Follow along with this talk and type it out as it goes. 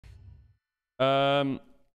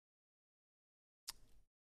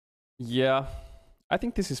Yeah, I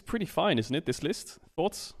think this is pretty fine, isn't it? This list.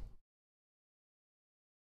 Thoughts?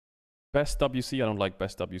 Best WC. I don't like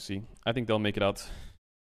best WC. I think they'll make it out.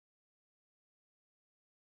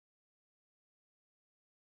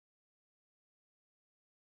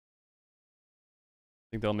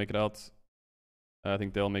 I think they'll make it out. I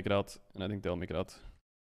think they'll make it out, and I think they'll make it out.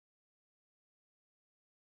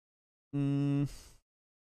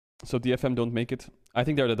 So DFM don't make it. I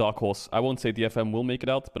think they're the dark horse. I won't say DFM will make it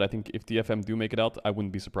out, but I think if DFM do make it out, I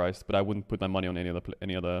wouldn't be surprised. But I wouldn't put my money on any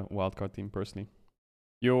other wildcard team personally.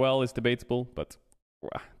 UOL is debatable, but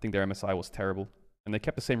I think their MSI was terrible. And they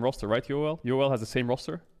kept the same roster, right, UOL? UOL has the same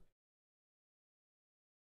roster?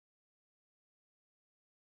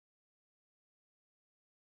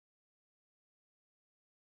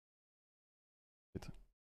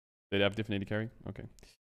 They have different AD carry? Okay.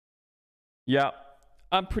 Yeah,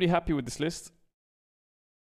 I'm pretty happy with this list.